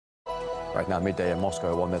Right now, midday in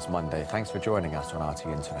Moscow on this Monday. Thanks for joining us on RT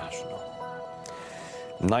International.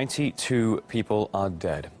 92 people are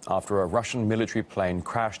dead after a Russian military plane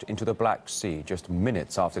crashed into the Black Sea just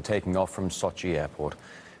minutes after taking off from Sochi airport.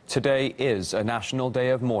 Today is a national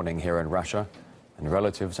day of mourning here in Russia, and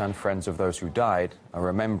relatives and friends of those who died are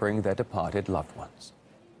remembering their departed loved ones.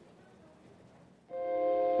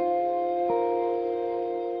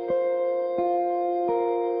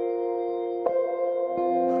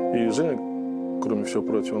 И Женя, кроме всего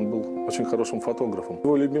прочего, он был очень хорошим фотографом.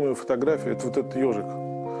 Его любимая фотография – это вот этот ежик.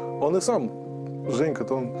 Он и сам,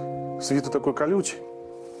 Женька-то он с виду такой колючий,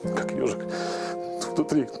 как ежик,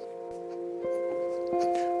 внутри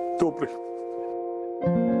добрый.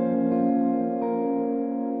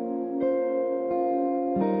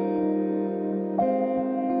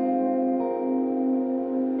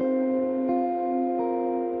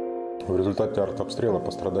 В результате артобстрела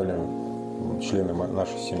пострадали члены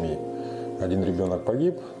нашей семьи. Один ребенок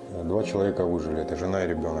погиб, 2 человека выжили. Это жена и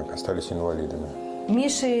ребенок, остались инвалидами.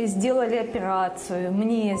 Мише сделали операцию,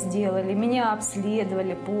 мне сделали, меня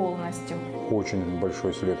обследовали полностью. Очень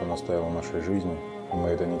большой след он оставил в нашей жизни. Мы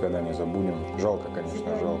это никогда не забудем. Жалко,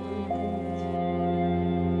 конечно, жалко.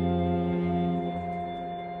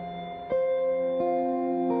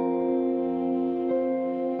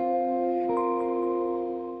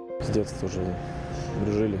 С детства уже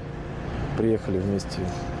дружили, приехали вместе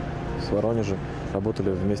с Воронежа, работали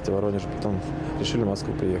вместе в Воронеже, потом решили в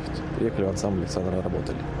Москву приехать. Приехали в ансамбль Александра,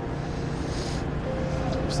 работали.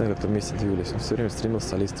 Постоянно как-то вместе двигались. Он все время стремился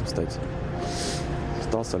солистом стать.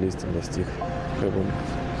 Стал солистом, достиг.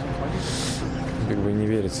 Как бы не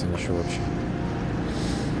верится ничего вообще.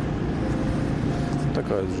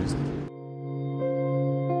 Такая жизнь.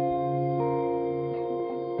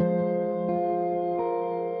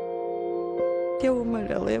 Я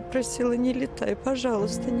умоляла, я просила, не летай,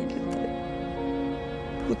 пожалуйста, не летай.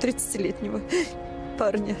 У 30-летнего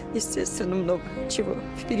парня, естественно, много чего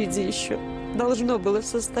впереди еще должно было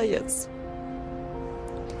состояться.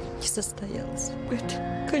 Не состоялось.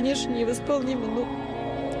 Это, конечно, невосполнимо, но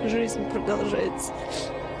жизнь продолжается.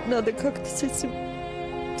 Надо как-то с этим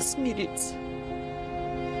смириться.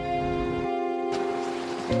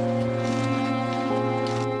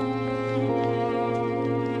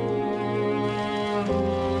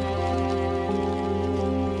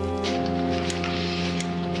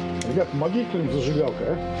 Ребят, помоги кто-нибудь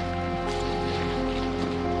зажигалкой,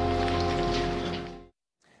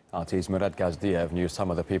 RT's Murat Gazdiev knew some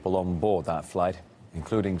of the people on board that flight,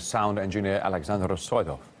 including sound engineer Alexander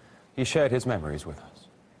Sokolov. He shared his memories with us.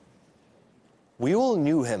 We all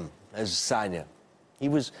knew him as Sanya. He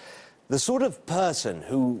was the sort of person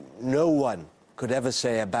who no one could ever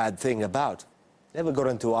say a bad thing about. Never got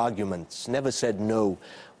into arguments, never said no,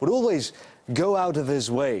 would always go out of his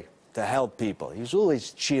way to help people. He was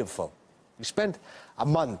always cheerful. We spent a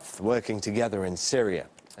month working together in Syria,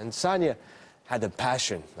 and Sanya had a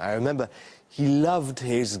passion. I remember he loved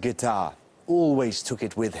his guitar, always took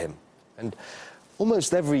it with him. And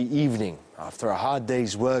almost every evening, after a hard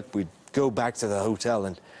day's work, we'd go back to the hotel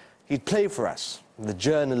and he'd play for us, the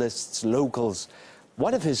journalists, locals.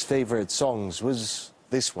 One of his favorite songs was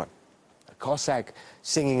this one, a Cossack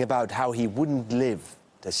singing about how he wouldn't live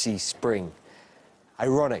to see spring.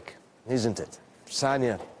 Ironic, isn't it?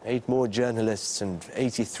 Sanya, 8 more journalists and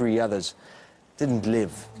 83 others didn't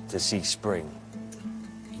live to see spring.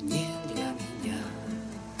 Не для меня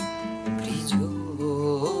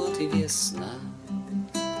придет весна,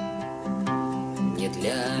 не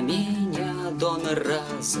для меня дон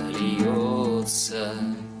разольется.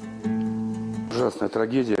 Ужасная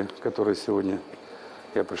трагедия, которая сегодня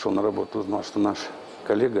я пришел на работу, узнал, что наш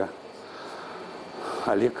коллега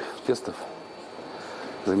Олег Тестов,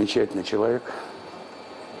 замечательный человек,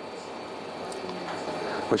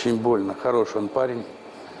 очень больно, хороший он парень,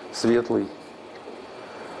 светлый,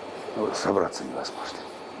 собраться невозможно.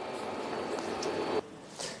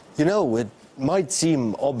 You know, it might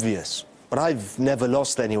seem obvious, but I've never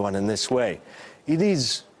lost anyone in this way. It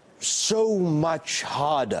is so much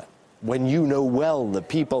harder when you know well the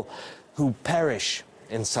people who perish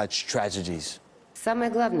in such tragedies.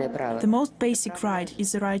 The most basic right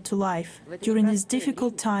is the right to life. During these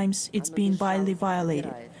difficult times, it's being widely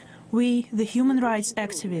violated. We, the human rights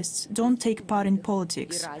activists, don't take part in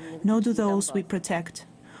politics, nor do those we protect.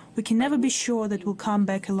 We can never be sure that we'll come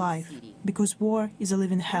back alive, because war is a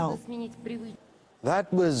living hell.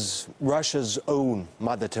 That was Russia's own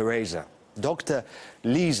Mother Teresa, Dr.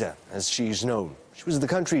 Lisa, as she's known. She was the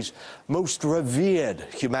country's most revered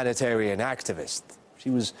humanitarian activist. She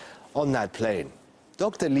was on that plane.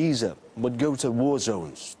 Dr. Lisa would go to war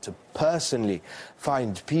zones to personally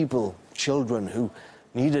find people children who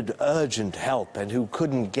needed urgent help and who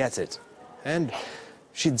couldn't get it. And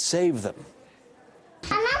she'd save them.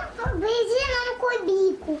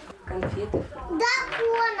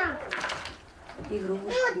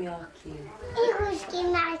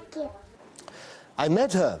 I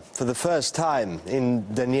met her for the first time in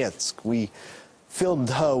Donetsk. We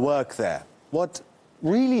filmed her work there. What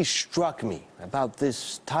really struck me about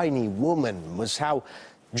this tiny woman was how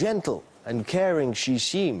gentle and caring she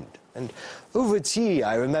seemed. And over tea,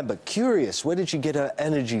 I remember, curious, where did she get her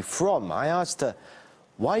energy from? I asked her,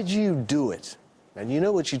 why do you do it? And you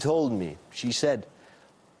know what she told me? She said,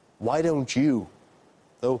 why don't you?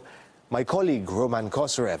 Though my colleague, Roman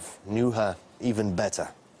Kosarev, knew her even better.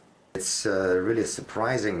 It's really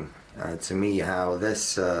surprising to me how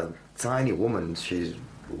this tiny woman, she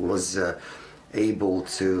was able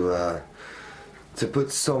to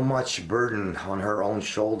put so much burden on her own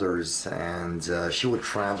shoulders, and she would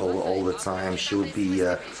travel all the time. She would be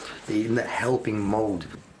in the helping mode.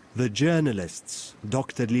 The journalists,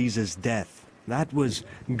 Dr. Lisa's death, that was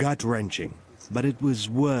gut-wrenching, but it was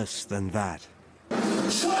worse than that.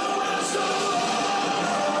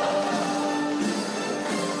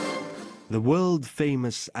 The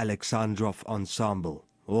world-famous Alexandrov Ensemble,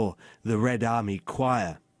 or the Red Army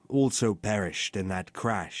Choir, also perished in that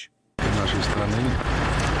crash.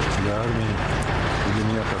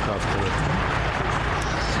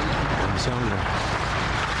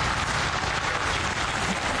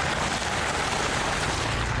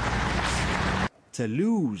 To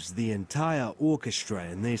lose the entire orchestra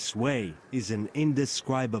in this way is an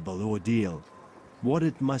indescribable ordeal. What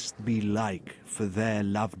it must be like for their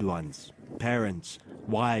loved ones, parents,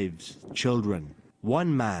 wives, children.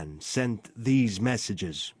 One man sent these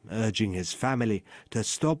messages, urging his family to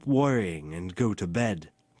stop worrying and go to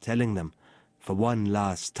bed, telling them, for one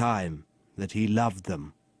last time, that he loved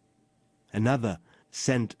them. Another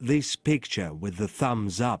sent this picture with the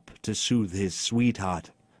thumbs up to soothe his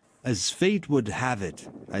sweetheart. As fate would have it,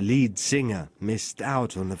 a lead singer missed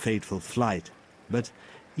out on the fateful flight, but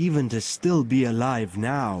even to still be alive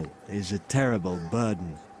now is a terrible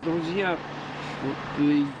burden.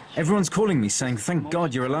 Everyone's calling me saying, thank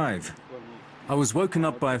God you're alive. I was woken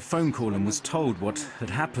up by a phone call and was told what had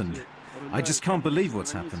happened. I just can't believe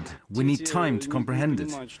what's happened. We need time to comprehend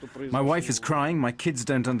it. My wife is crying, my kids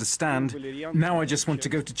don't understand. Now I just want to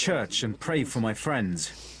go to church and pray for my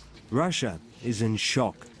friends. Russia is in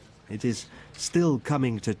shock. It is still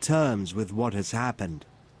coming to terms with what has happened.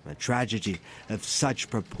 A tragedy of such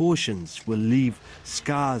proportions will leave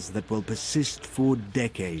scars that will persist for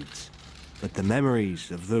decades. But the memories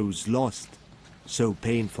of those lost, so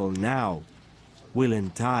painful now, will in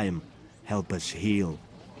time help us heal.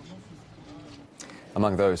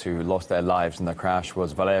 Among those who lost their lives in the crash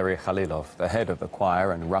was Valery Khalilov, the head of the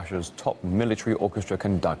choir and Russia's top military orchestra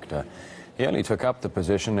conductor. He only took up the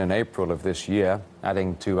position in April of this year,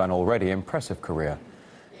 adding to an already impressive career.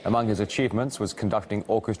 Among his achievements was conducting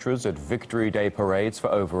orchestras at Victory Day parades for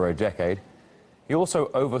over a decade. He also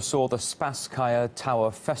oversaw the Spasskaya Tower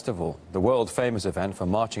Festival, the world-famous event for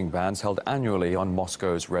marching bands held annually on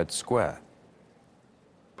Moscow's Red Square.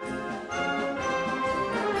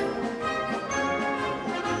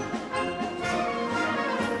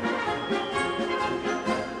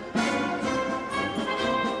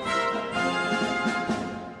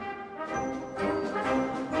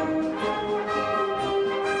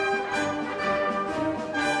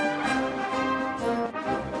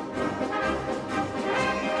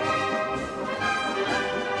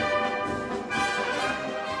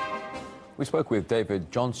 We spoke with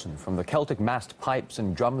David Johnson from the Celtic Massed Pipes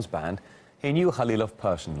and Drums Band. He knew Khalilov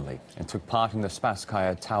personally and took part in the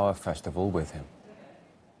Spasskaya Tower Festival with him.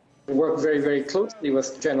 I worked very, very closely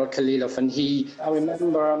with General Khalilov, and I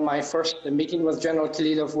remember my first meeting with General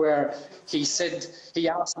Khalilov where he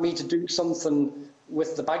asked me to do something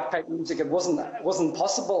with the bagpipe music. It wasn't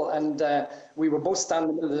possible, and we were both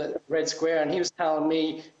standing in the middle of the Red Square, and he was telling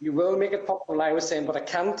me, you will make it possible, and I was saying, but I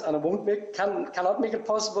can't, and I cannot make it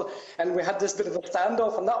possible, and we had this bit of a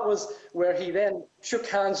standoff, and that was where he then shook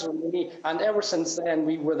hands with me, and ever since then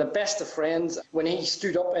we were the best of friends. When he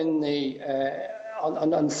stood up in the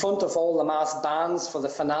in front of all the massed bands for the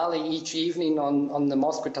finale each evening on the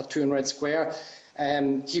Moscow Tattoo in Red Square,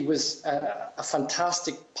 he was a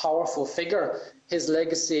fantastic, powerful figure. His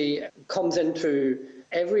legacy comes into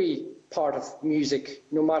every part of music,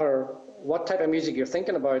 no matter what type of music you're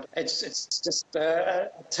thinking about. It's just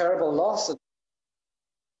a terrible loss.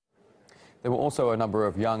 There were also a number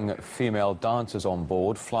of young female dancers on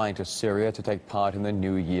board, flying to Syria to take part in the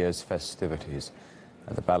New Year's festivities.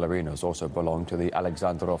 The ballerinas also belonged to the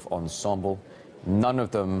Alexandrov Ensemble. None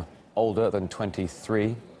of them older than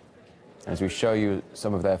 23. As we show you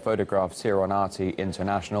some of their photographs here on RT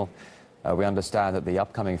International, we understand that the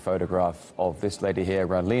upcoming photograph of this lady here,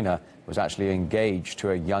 Lena, was actually engaged to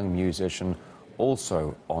a young musician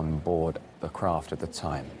also on board the craft at the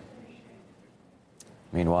time.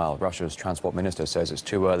 Meanwhile, Russia's Transport Minister says it's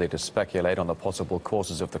too early to speculate on the possible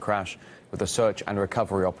causes of the crash, with the search and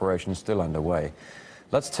recovery operation still underway.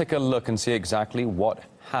 Let's take a look and see exactly what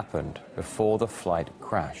happened before the flight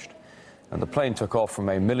crashed. And the plane took off from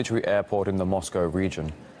a military airport in the Moscow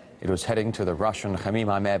region. It was heading to the Russian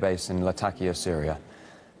Khamimim air base in Latakia, Syria.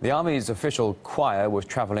 The Army's official choir was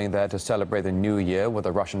traveling there to celebrate the new year with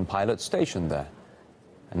a Russian pilot stationed there.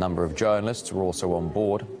 A number of journalists were also on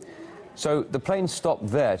board. So the plane stopped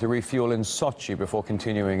there to refuel in Sochi before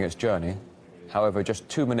continuing its journey. However, just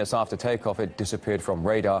 2 minutes after takeoff, it disappeared from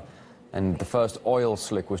radar, and the first oil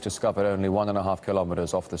slick was discovered only 1.5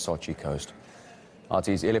 kilometers off the Sochi coast.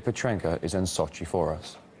 RT's Ilya Petrenko is in Sochi for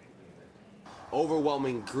us.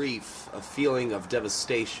 Overwhelming grief, a feeling of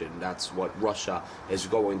devastation. That's what Russia is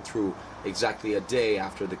going through exactly a day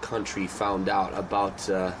after the country found out about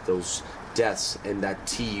those deaths in that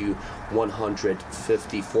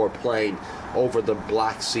TU-154 plane over the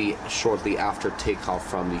Black Sea shortly after takeoff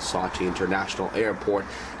from the Sochi International Airport.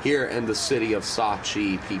 Here in the city of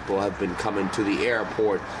Sochi, people have been coming to the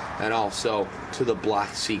airport and also to the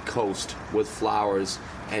Black Sea coast with flowers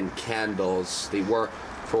and candles. They were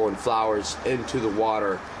throwing flowers into the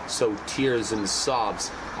water, so tears and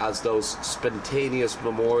sobs as those spontaneous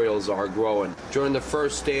memorials are growing. During the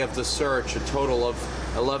first day of the search, a total of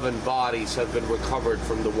 11 bodies have been recovered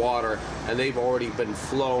from the water, and they've already been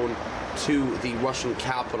flown to the Russian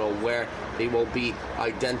capital where they will be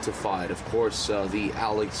identified. Of course, the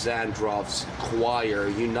Alexandrov's choir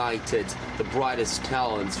united the brightest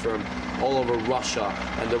talents from all over Russia,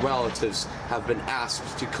 and the relatives have been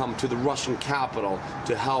asked to come to the Russian capital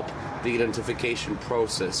to help the identification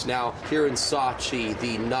process. Now, here in Sochi,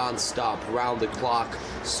 the non-stop, round-the-clock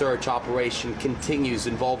search operation continues,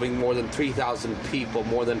 involving more than 3,000 people,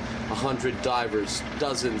 more than 100 divers,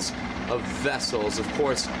 dozens of vessels. Of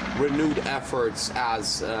course, renewed efforts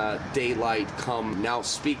as daylight come. Now,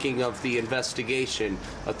 speaking of the investigation,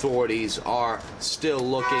 authorities are still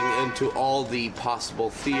looking into all the possible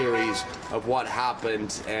theories of what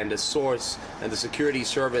happened, and a source and the security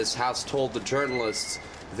service has told the journalists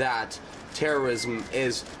that terrorism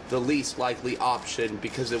is the least likely option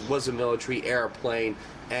because it was a military airplane,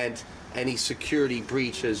 and any security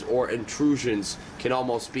breaches or intrusions can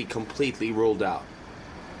almost be completely ruled out.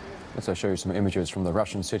 Let's show you some images from the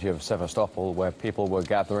Russian city of Sevastopol, where people were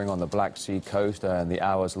gathering on the Black Sea coast in the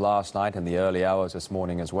hours last night and the early hours this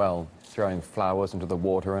morning as well, throwing flowers into the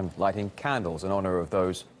water and lighting candles in honor of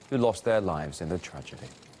those who lost their lives in the tragedy.